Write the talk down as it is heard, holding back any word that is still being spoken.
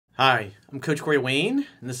Hi, I'm Coach Corey Wayne,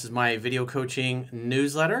 and this is my video coaching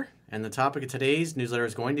newsletter. And the topic of today's newsletter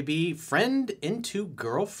is going to be Friend into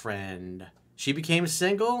Girlfriend. She became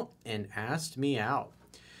single and asked me out.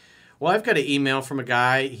 Well, I've got an email from a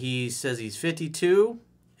guy. He says he's 52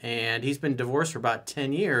 and he's been divorced for about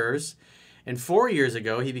 10 years. And 4 years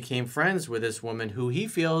ago, he became friends with this woman who he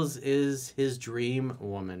feels is his dream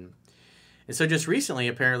woman. And so just recently,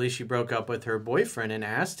 apparently, she broke up with her boyfriend and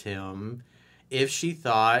asked him if she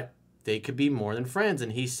thought they could be more than friends.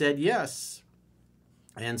 And he said yes.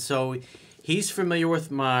 And so he's familiar with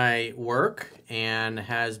my work and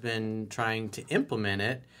has been trying to implement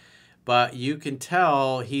it. But you can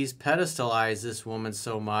tell he's pedestalized this woman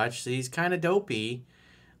so much. So he's kind of dopey,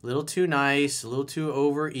 a little too nice, a little too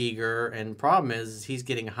over-eager. And the problem is he's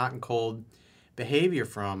getting hot and cold behavior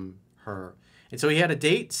from her. And so he had a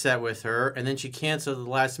date set with her, and then she canceled at the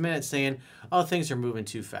last minute saying, oh, things are moving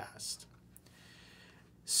too fast.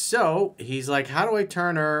 So he's like, how do I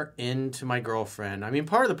turn her into my girlfriend? I mean,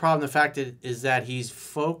 part of the problem, the fact is that he's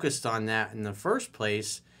focused on that in the first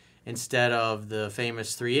place instead of the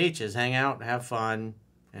famous 3 H's, hang out, have fun,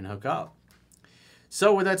 and hook up.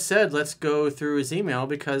 So with that said, let's go through his email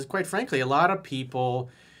because, quite frankly, a lot of people,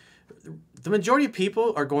 the majority of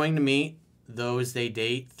people are going to meet those they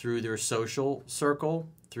date through their social circle,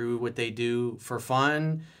 through what they do for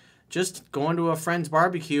fun, just going to a friend's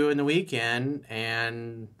barbecue in the weekend,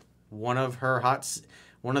 and one of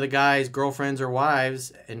the guy's girlfriends or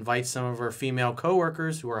wives invites some of her female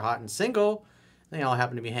coworkers who are hot and single. They all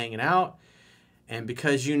happen to be hanging out. And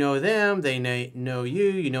because you know them, they know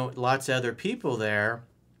you know lots of other people there,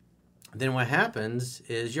 then what happens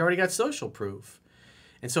is you already got social proof.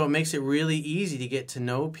 And so it makes it really easy to get to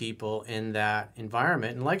know people in that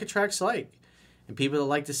environment. And like attracts like. And people that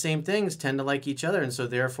like the same things tend to like each other. And so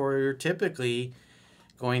therefore you're typically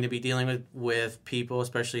going to be dealing with people,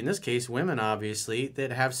 especially in this case, women obviously,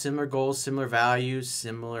 that have similar goals, similar values,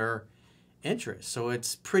 similar interests. So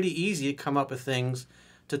it's pretty easy to come up with things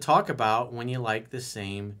to talk about when you like the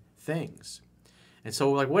same things. And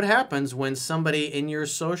so like what happens when somebody in your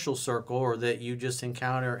social circle or that you just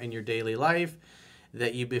encounter in your daily life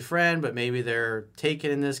that you befriend, but maybe they're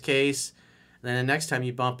taken in this case, then the next time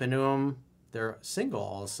you bump into them, they're single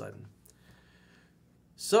all of a sudden.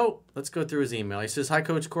 So let's go through his email. He says, hi,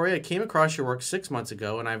 Coach Corey. I came across your work 6 months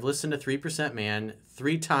ago, and I've listened to 3% Man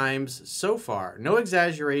 3 times so far. No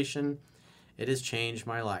exaggeration. It has changed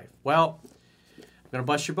my life. Well, I'm going to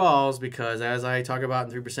bust your balls because as I talk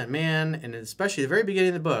about in 3% Man, and especially the very beginning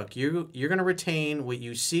of the book, you're going to retain what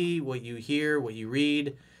you see, what you hear, what you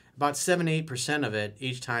read, about 7-8% of it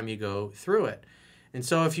each time you go through it. And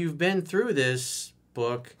so if you've been through this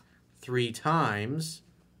book 3 times,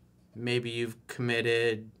 maybe you've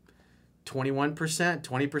committed 21%,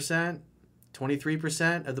 20%,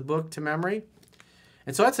 23% of the book to memory.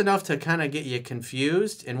 And so that's enough to kind of get you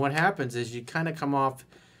confused. And what happens is you kind of come off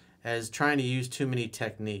as trying to use too many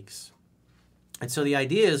techniques. And so the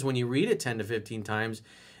idea is when you read it 10 to 15 times,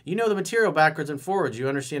 you know the material backwards and forwards. You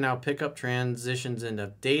understand how pickup transitions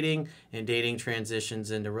into dating and dating transitions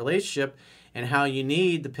into relationship and how you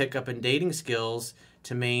need the pickup and dating skills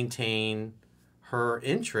to maintain her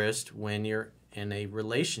interest when you're in a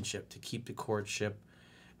relationship to keep the courtship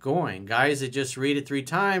going. Guys that just read it 3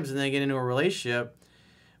 times and they get into a relationship,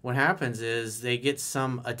 what happens is they get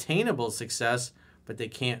some attainable success, but they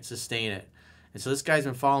can't sustain it. And so this guy's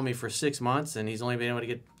been following me for 6 months and he's only been able to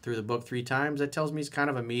get through the book 3 times. That tells me he's kind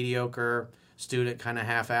of a mediocre student, kind of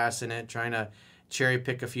half-assing it, trying to cherry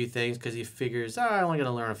pick a few things because he figures, I'm only going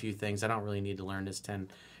to learn a few things. I don't really need to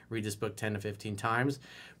read this book 10 to 15 times.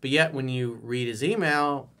 But yet when you read his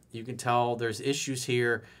email, you can tell there's issues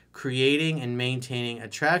here creating and maintaining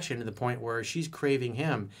attraction to the point where she's craving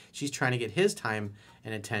him. She's trying to get his time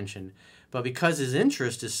and attention. But because his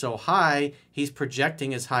interest is so high, he's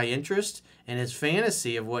projecting his high interest and his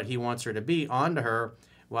fantasy of what he wants her to be onto her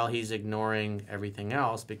while he's ignoring everything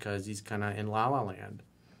else because he's kind of in la-la land.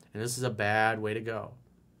 And this is a bad way to go.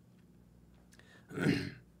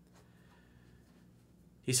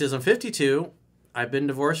 He says, I'm 52. I've been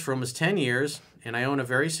divorced for almost 10 years, and I own a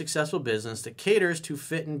very successful business that caters to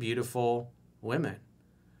fit and beautiful women.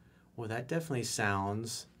 Well, that definitely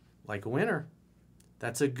sounds like a winner.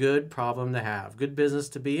 That's a good problem to have, good business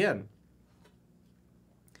to be in.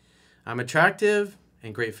 I'm attractive,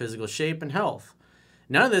 in great physical shape and health.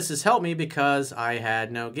 None of this has helped me because I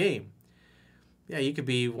had no game. Yeah, you could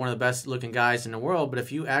be one of the best looking guys in the world, but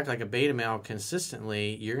if you act like a beta male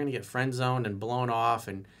consistently, you're going to get friend zoned and blown off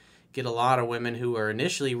and get a lot of women who are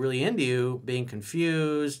initially really into you being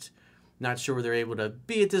confused, not sure where they're able to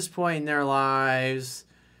be at this point in their lives.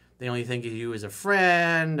 They only think of you as a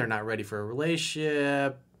friend. They're not ready for a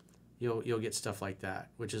relationship. You'll get stuff like that,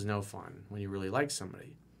 which is no fun when you really like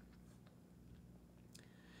somebody.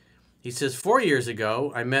 He says, 4 years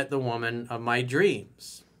ago, I met the woman of my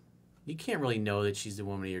dreams. You can't really know that she's the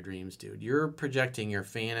woman of your dreams, dude. You're projecting your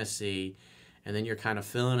fantasy, and then you're kind of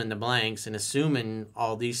filling in the blanks and assuming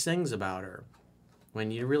all these things about her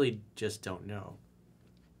when you really just don't know.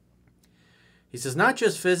 He says, not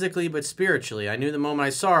just physically, but spiritually. I knew the moment I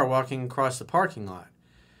saw her walking across the parking lot.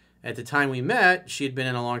 At the time we met, she had been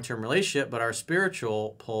in a long-term relationship, but our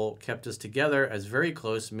spiritual pull kept us together as very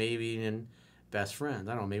close, maybe even best friends.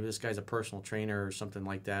 I don't know, maybe this guy's a personal trainer or something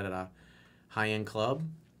like that at a high-end club,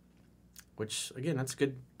 which, again, that's a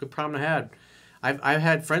good problem to have. I've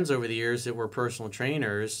had friends over the years that were personal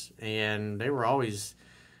trainers, and they were always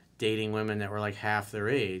dating women that were like half their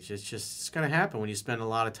age. It's going to happen when you spend a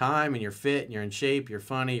lot of time and you're fit and you're in shape, you're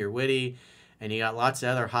funny, you're witty, and you got lots of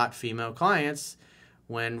other hot female clients.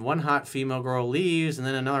 When one hot female girl leaves and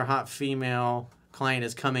then another hot female client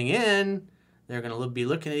is coming in, they're going to be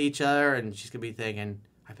looking at each other, and she's going to be thinking,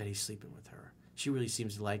 I bet he's sleeping with her. She really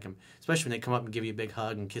seems to like him, especially when they come up and give you a big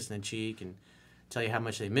hug and kiss in the cheek and tell you how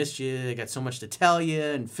much they missed you. They got so much to tell you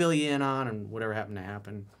and fill you in on and whatever happened to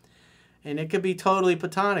happen. And it could be totally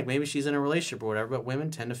platonic. Maybe she's in a relationship or whatever, but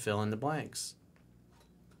women tend to fill in the blanks,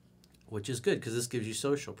 which is good because this gives you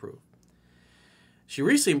social proof. She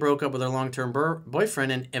recently broke up with her long-term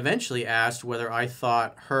boyfriend and eventually asked whether I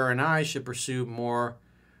thought her and I should pursue more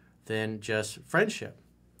than just friendship.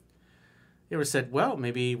 It was said, well,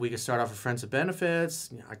 maybe we could start off with friends with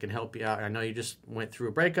benefits. I can help you out. I know you just went through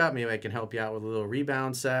a breakup. Maybe I can help you out with a little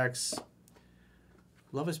rebound sex.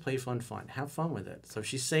 Love is playful and fun. Have fun with it. So if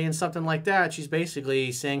she's saying something like that, she's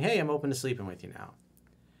basically saying, hey, I'm open to sleeping with you now.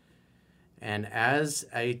 And as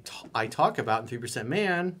I talk about in 3%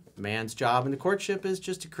 Man, man's job in the courtship is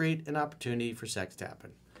just to create an opportunity for sex to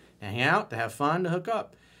happen. To hang out, to have fun, to hook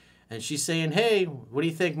up. And she's saying, hey, what do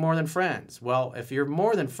you think more than friends? Well, if you're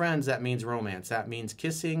more than friends, that means romance. That means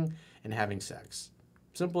kissing and having sex.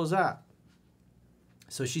 Simple as that.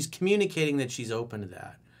 So she's communicating that she's open to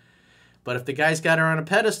that. But if the guy's got her on a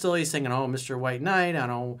pedestal, he's thinking, oh, Mr. White Knight, I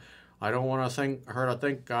don't want to think her to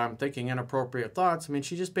think I'm thinking inappropriate thoughts. I mean,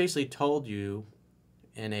 she just basically told you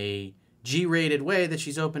in a G-rated way that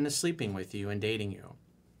she's open to sleeping with you and dating you.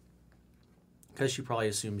 Because she probably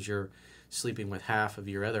assumes you're sleeping with half of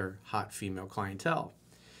your other hot female clientele.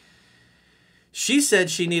 She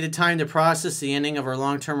said she needed time to process the ending of her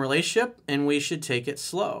long-term relationship, and we should take it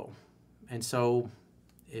slow. And so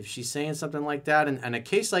if she's saying something like that, in a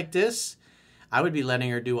case like this, I would be letting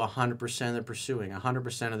her do 100% of the pursuing,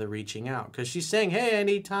 100% of the reaching out. Because she's saying, hey, I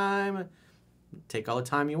need time. Take all the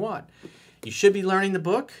time you want. You should be learning the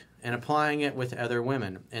book and applying it with other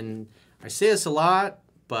women. And I say this a lot,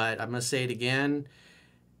 but I'm going to say it again.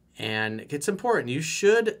 And it's important. You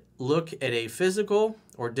should look at a physical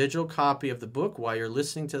or digital copy of the book while you're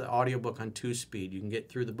listening to the audiobook on 2-speed. You can get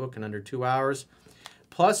through the book in under 2 hours.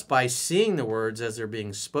 Plus, by seeing the words as they're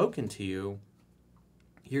being spoken to you,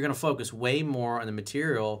 you're going to focus way more on the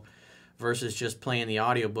material versus just playing the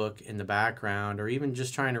audiobook in the background or even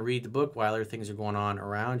just trying to read the book while other things are going on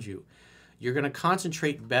around you. You're going to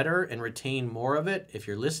concentrate better and retain more of it if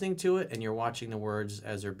you're listening to it and you're watching the words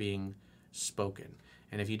as they're being spoken.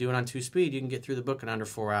 And if you do it on 2-speed, you can get through the book in under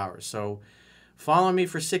 4 hours. So follow me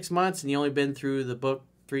for 6 months and you only been through the book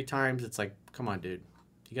 3 times. It's like, come on, dude.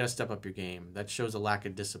 You got to step up your game. That shows a lack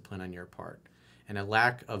of discipline on your part and a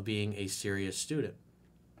lack of being a serious student.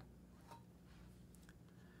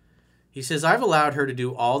 He says, I've allowed her to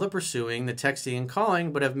do all the pursuing, the texting and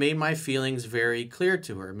calling, but have made my feelings very clear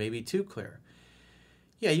to her, maybe too clear.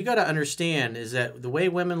 Yeah, you got to understand is that the way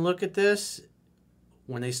women look at this,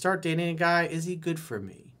 when they start dating a guy, is he good for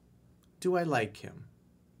me? Do I like him?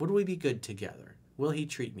 Would we be good together? Will he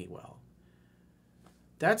treat me well?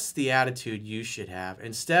 That's the attitude you should have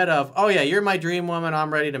instead of, oh yeah, you're my dream woman,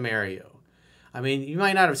 I'm ready to marry you. I mean, you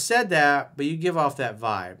might not have said that, but you give off that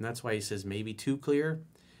vibe. And that's why he says maybe too clear.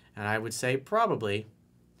 And I would say probably.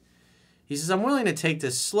 He says, I'm willing to take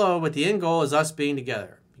this slow, but the end goal is us being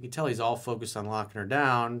together. You can tell he's all focused on locking her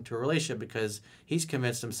down to a relationship because he's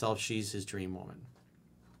convinced himself she's his dream woman.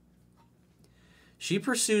 She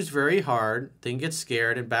pursues very hard, then gets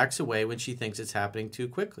scared and backs away when she thinks it's happening too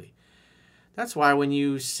quickly. That's why when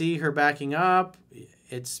you see her backing up,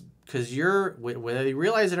 it's because you're, whether you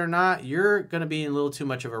realize it or not, you're going to be in a little too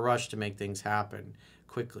much of a rush to make things happen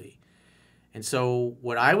quickly. And so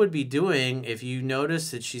what I would be doing, if you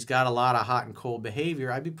notice that she's got a lot of hot and cold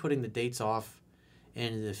behavior, I'd be putting the dates off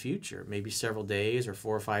into the future, maybe several days or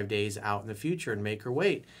 4 or 5 days out in the future and make her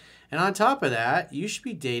wait. And on top of that, you should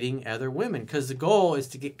be dating other women because the goal is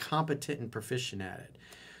to get competent and proficient at it.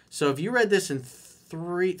 So if you read this in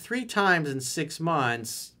three times in 6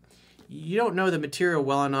 months, you don't know the material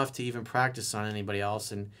well enough to even practice on anybody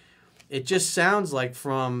else. And it just sounds like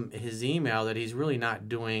from his email that he's really not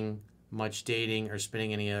doing much dating or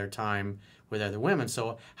spending any other time with other women.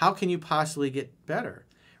 So how can you possibly get better?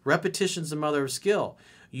 Repetition's the mother of skill.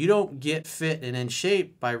 You don't get fit and in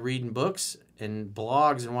shape by reading books and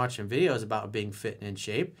blogs and watching videos about being fit and in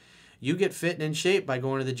shape. You get fit and in shape by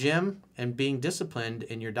going to the gym and being disciplined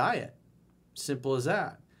in your diet. Simple as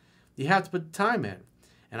that. You have to put the time in.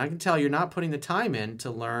 And I can tell you're not putting the time in to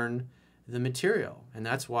learn the material. And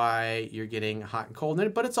that's why you're getting hot and cold in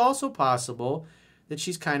it. But it's also possible that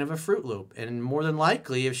she's kind of a Fruit Loop. And more than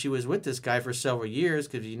likely, if she was with this guy for several years,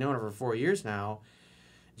 because you've known her for 4 years now,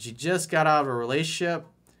 she just got out of a relationship,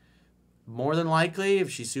 more than likely, if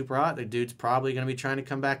she's super hot, the dude's probably going to be trying to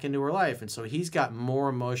come back into her life. And so he's got more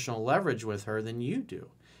emotional leverage with her than you do,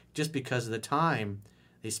 just because of the time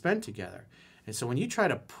they spent together. And so when you try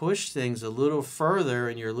to push things a little further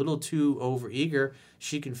and you're a little too overeager,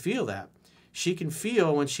 she can feel that. She can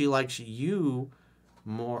feel when she likes you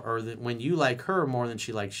more, or when you like her more than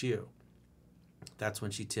she likes you. That's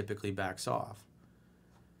when she typically backs off.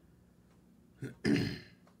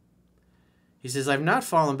 He says, I've not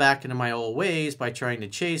fallen back into my old ways by trying to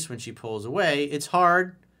chase when she pulls away. It's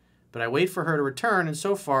hard, but I wait for her to return, and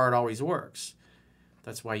so far it always works.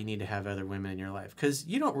 That's why you need to have other women in your life, because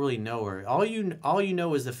you don't really know her. All you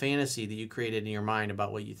know is the fantasy that you created in your mind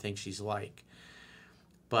about what you think she's like.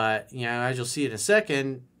 But, you know, as you'll see in a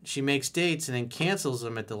second, she makes dates and then cancels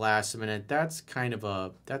them at the last minute. That's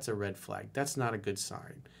a red flag. That's not a good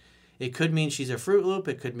sign. It could mean she's a Fruit Loop.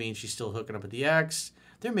 It could mean she's still hooking up with the ex.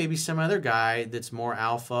 There may be some other guy that's more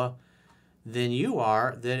alpha than you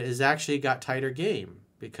are that has actually got tighter game,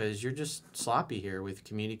 because you're just sloppy here with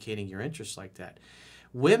communicating your interests like that.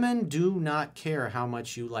 Women do not care how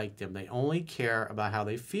much you like them. They only care about how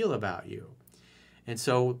they feel about you. And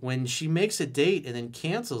so when she makes a date and then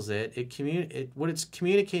cancels it, what it's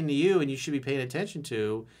communicating to you, and you should be paying attention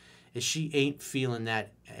to, is she ain't feeling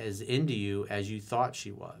that as into you as you thought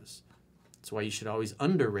she was. That's why you should always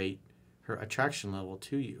underrate her attraction level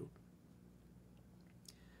to you.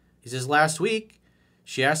 He says, last week,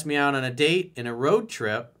 she asked me out on a date and a road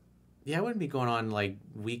trip. Yeah, I wouldn't be going on like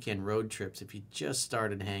weekend road trips if you just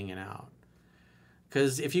started hanging out.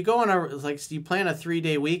 Because if you go on you plan a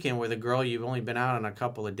 3-day weekend with a girl you've only been out on a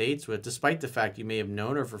couple of dates with, despite the fact you may have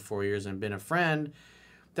known her for 4 years and been a friend,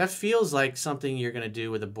 that feels like something you're going to do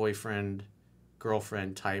with a boyfriend,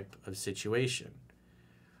 girlfriend type of situation.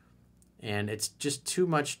 And it's just too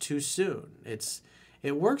much too soon.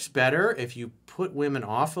 It works better if you put women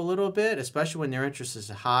off a little bit, especially when their interest is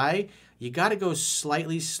high. You got to go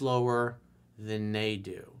slightly slower than they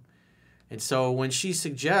do. And so when she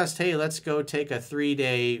suggests, hey, let's go take a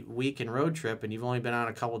 3-day weekend road trip, and you've only been on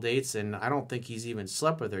a couple dates, and I don't think he's even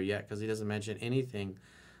slept with her yet because he doesn't mention anything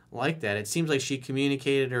like that. It seems like she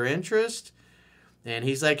communicated her interest, and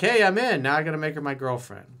he's like, hey, I'm in. Now I got to make her my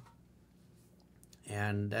girlfriend.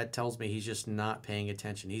 And that tells me he's just not paying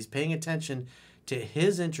attention. He's paying attention to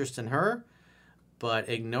his interest in her, but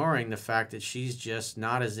ignoring the fact that she's just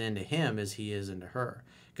not as into him as he is into her.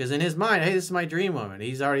 Because in his mind, hey, this is my dream woman.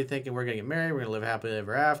 He's already thinking we're going to get married, we're going to live happily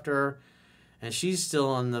ever after. And she's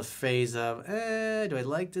still in the phase of, do I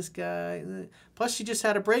like this guy? Plus, she just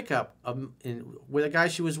had a breakup with a guy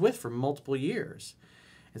she was with for multiple years.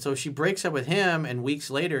 And so if she breaks up with him and weeks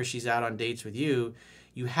later she's out on dates with you,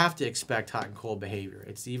 you have to expect hot and cold behavior.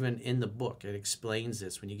 It's even in the book. It explains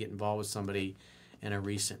this when you get involved with somebody in a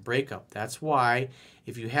recent breakup. That's why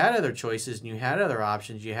if you had other choices and you had other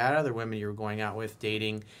options, you had other women you were going out with,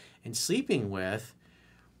 dating, and sleeping with,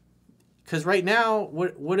 because right now,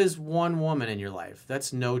 what is one woman in your life?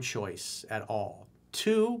 That's no choice at all.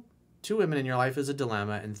 Two women in your life is a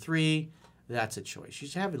dilemma, and 3, that's a choice. You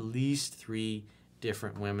should have at least 3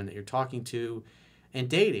 different women that you're talking to and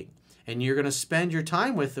dating. And you're going to spend your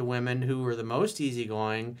time with the women who are the most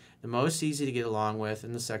easygoing, the most easy to get along with,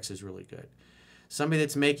 and the sex is really good. Somebody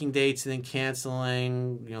that's making dates and then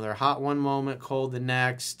canceling, they're hot one moment, cold the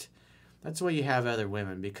next. That's why you have other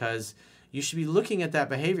women, because you should be looking at that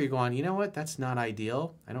behavior going, you know what, that's not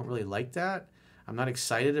ideal. I don't really like that. I'm not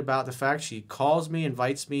excited about the fact she calls me,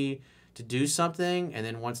 invites me to do something, and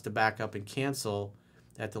then wants to back up and cancel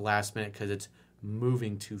at the last minute because it's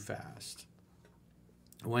moving too fast.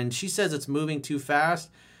 When she says it's moving too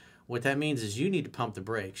fast, what that means is you need to pump the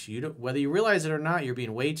brakes. Whether you realize it or not, you're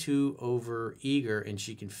being way too over-eager, and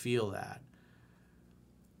she can feel that.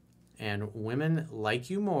 And women like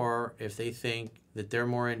you more if they think that they're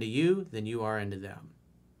more into you than you are into them.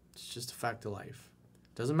 It's just a fact of life.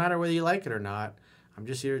 Doesn't matter whether you like it or not. I'm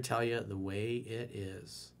just here to tell you the way it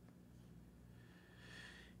is.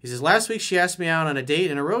 He says, last week she asked me out on a date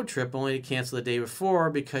and a road trip only to cancel the day before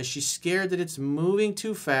because she's scared that it's moving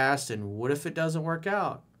too fast and what if it doesn't work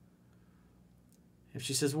out? If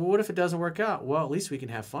she says, well, what if it doesn't work out? Well, at least we can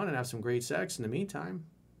have fun and have some great sex in the meantime.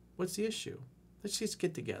 What's the issue? Let's just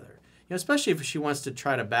get together. Especially if she wants to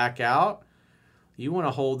try to back out, you want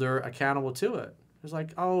to hold her accountable to it. It's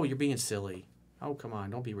like, oh, you're being silly. Oh, come on,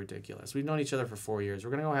 don't be ridiculous. We've known each other for 4 years. We're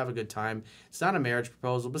going to go have a good time. It's not a marriage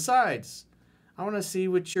proposal. Besides, I want to see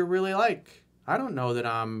what you're really like. I don't know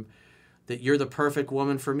that you're the perfect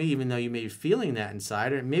woman for me, even though you may be feeling that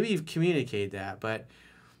inside, or maybe you've communicated that, but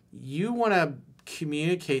you want to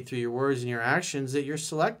communicate through your words and your actions that you're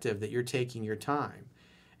selective, that you're taking your time.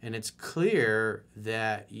 And it's clear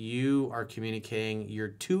that you are communicating you're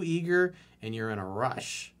too eager and you're in a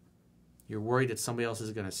rush. You're worried that somebody else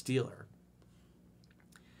is going to steal her.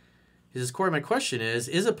 He says, Corey, my question is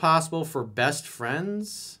it possible for best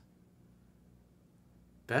friends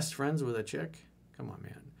with a chick? Come on,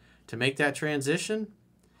 man. To make that transition?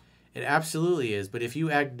 It absolutely is. But if you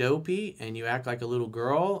act dopey and you act like a little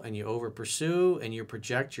girl and you over pursue and you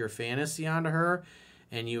project your fantasy onto her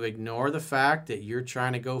and you ignore the fact that you're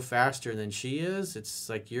trying to go faster than she is, it's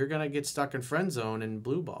like you're going to get stuck in friend zone and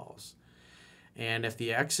blue balls. And if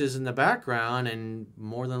the ex is in the background, and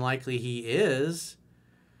more than likely he is,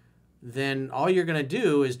 then all you're going to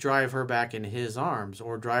do is drive her back into his arms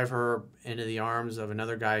or drive her into the arms of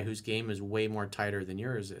another guy whose game is way more tighter than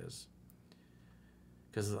yours is.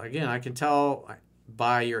 Because, again, I can tell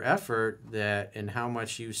by your effort that and how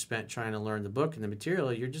much you spent trying to learn the book and the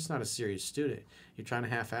material, you're just not a serious student. You're trying to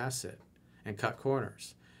half-ass it and cut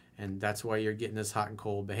corners. And that's why you're getting this hot and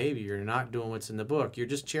cold behavior. You're not doing what's in the book. You're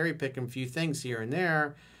just cherry-picking a few things here and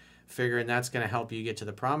there, figuring that's going to help you get to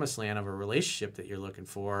the promised land of a relationship that you're looking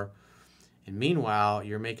for. And meanwhile,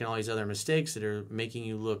 you're making all these other mistakes that are making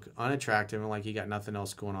you look unattractive and like you got nothing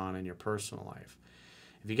else going on in your personal life.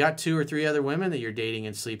 If you got 2 or 3 other women that you're dating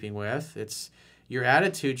and sleeping with, your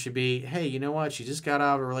attitude should be, hey, you know what? She just got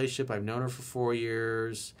out of a relationship. I've known her for 4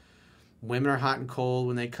 years. Women are hot and cold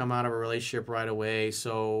when they come out of a relationship right away.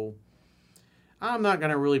 So I'm not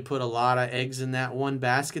going to really put a lot of eggs in that one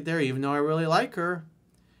basket there, even though I really like her.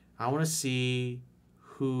 I want to see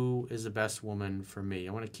who is the best woman for me.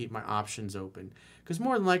 I want to keep my options open. Because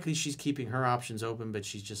more than likely she's keeping her options open, but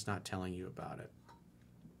she's just not telling you about it.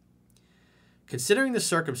 Considering the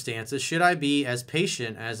circumstances, should I be as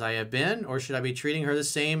patient as I have been, or should I be treating her the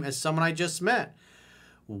same as someone I just met?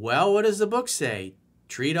 Well, what does the book say?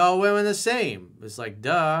 Treat all women the same. It's like,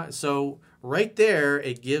 duh. So right there,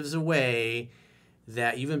 it gives away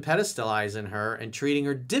that you've been pedestalizing her and treating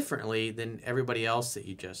her differently than everybody else that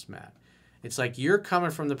you just met. It's like you're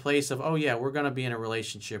coming from the place of, oh yeah, we're going to be in a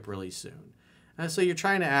relationship really soon. And so you're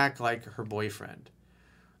trying to act like her boyfriend.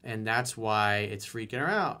 And that's why it's freaking her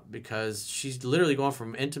out, because she's literally going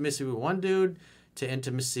from intimacy with one dude to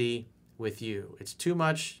intimacy with you. It's too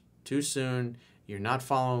much, too soon. You're not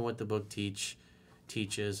following what the book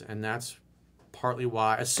teaches, and that's partly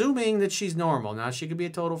why, assuming that she's normal. Now, she could be a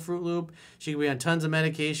total Fruit Loop. She could be on tons of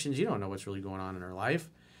medications. You don't know what's really going on in her life.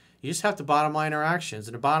 You just have to bottom line her actions.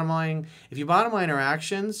 And if you bottom line her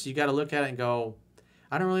actions, you got to look at it and go,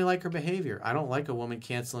 I don't really like her behavior. I don't like a woman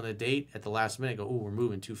canceling a date at the last minute and go, ooh, we're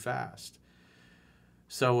moving too fast.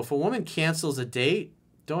 So if a woman cancels a date,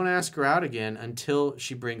 don't ask her out again until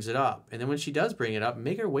she brings it up. And then when she does bring it up,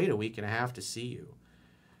 make her wait a week and a half to see you.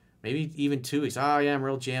 Maybe even 2 weeks. Oh, yeah, I'm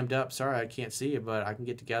real jammed up. Sorry, I can't see you, but I can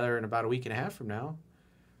get together in about a week and a half from now.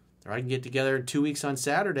 Or I can get together in 2 weeks on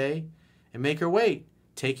Saturday and make her wait.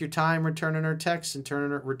 Take your time returning her texts and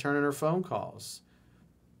returning her phone calls.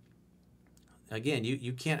 Again,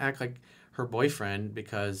 you can't act like her boyfriend,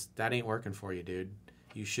 because that ain't working for you, dude.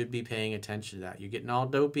 You should be paying attention to that. You're getting all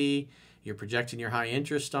dopey. You're projecting your high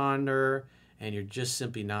interest on her, and you're just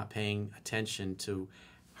simply not paying attention to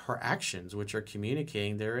her actions, which are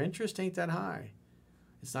communicating their interest ain't that high.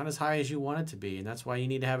 It's not as high as you want it to be, and that's why you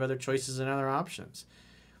need to have other choices and other options.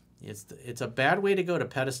 It's a bad way to go to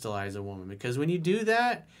pedestalize a woman, because when you do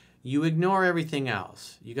that, you ignore everything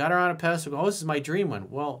else. You got her on a pedestal. Oh, this is my dream one.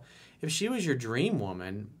 Well, if she was your dream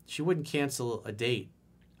woman, she wouldn't cancel a date,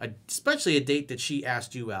 especially a date that she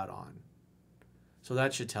asked you out on. So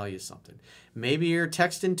that should tell you something. Maybe you're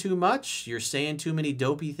texting too much. You're saying too many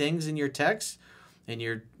dopey things in your text.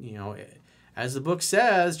 And as the book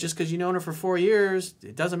says, just because you've known her for 4 years,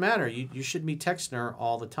 it doesn't matter. You shouldn't be texting her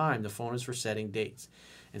all the time. The phone is for setting dates.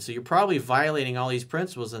 And so you're probably violating all these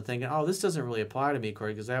principles and thinking, oh, this doesn't really apply to me,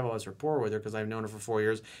 Corey, because I have all this rapport with her because I've known her for 4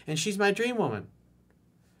 years and she's my dream woman.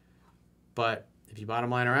 But if you bottom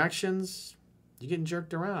line her actions, you're getting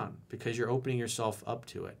jerked around because you're opening yourself up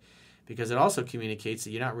to it. Because it also communicates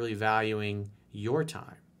that you're not really valuing your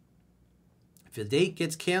time. If a date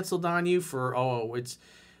gets canceled on you for, oh,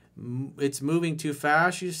 it's moving too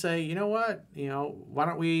fast, you say, you know what? Why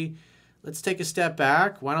don't we, let's take a step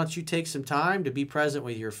back. Why don't you take some time to be present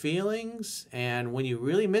with your feelings? And when you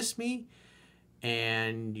really miss me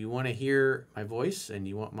and you want to hear my voice and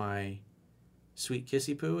you want my sweet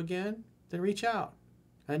kissy poo again, then reach out.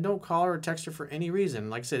 And don't call her or text her for any reason.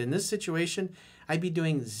 Like I said, in this situation, I'd be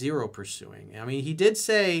doing zero pursuing. I mean, he did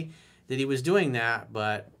say that he was doing that,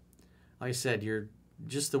 but like I said, you're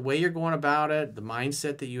just the way you're going about it, the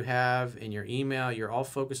mindset that you have in your email, you're all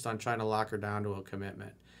focused on trying to lock her down to a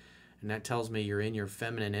commitment. And that tells me you're in your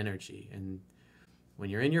feminine energy. And when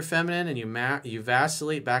you're in your feminine and you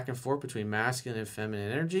vacillate back and forth between masculine and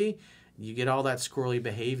feminine energy, you get all that squirrely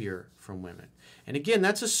behavior from women. And again,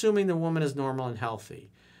 that's assuming the woman is normal and healthy.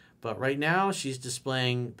 But right now, she's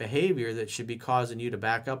displaying behavior that should be causing you to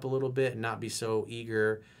back up a little bit and not be so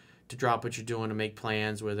eager to drop what you're doing to make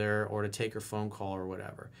plans with her or to take her phone call or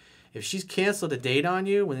whatever. If she's canceled a date on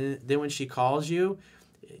you, when she calls you,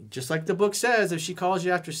 just like the book says, if she calls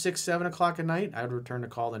you after 6, 7 o'clock at night, I would return the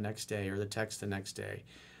call the next day or the text the next day.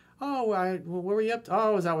 Oh, where were you up to?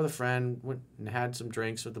 Oh, I was out with a friend, went and had some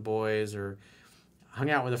drinks with the boys or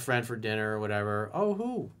hung out with a friend for dinner or whatever. Oh,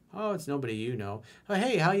 who? Oh, it's nobody you know. Oh,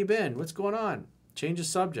 hey, how you been? What's going on? Change the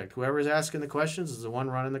subject. Whoever's asking the questions is the one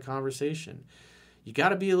running the conversation. You got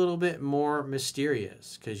to be a little bit more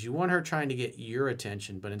mysterious because you want her trying to get your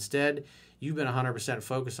attention, but instead you've been 100%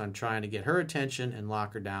 focused on trying to get her attention and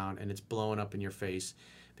lock her down, and it's blowing up in your face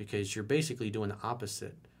because you're basically doing the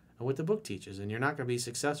opposite of what the book teaches, and you're not going to be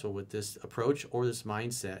successful with this approach or this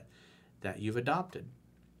mindset that you've adopted.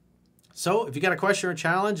 So if you got a question or a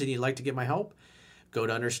challenge and you'd like to get my help, go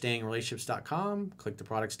to understandingrelationships.com, click the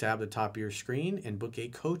products tab at the top of your screen, and book a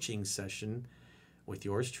coaching session with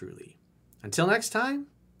yours truly. Until next time,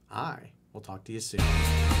 I will talk to you soon.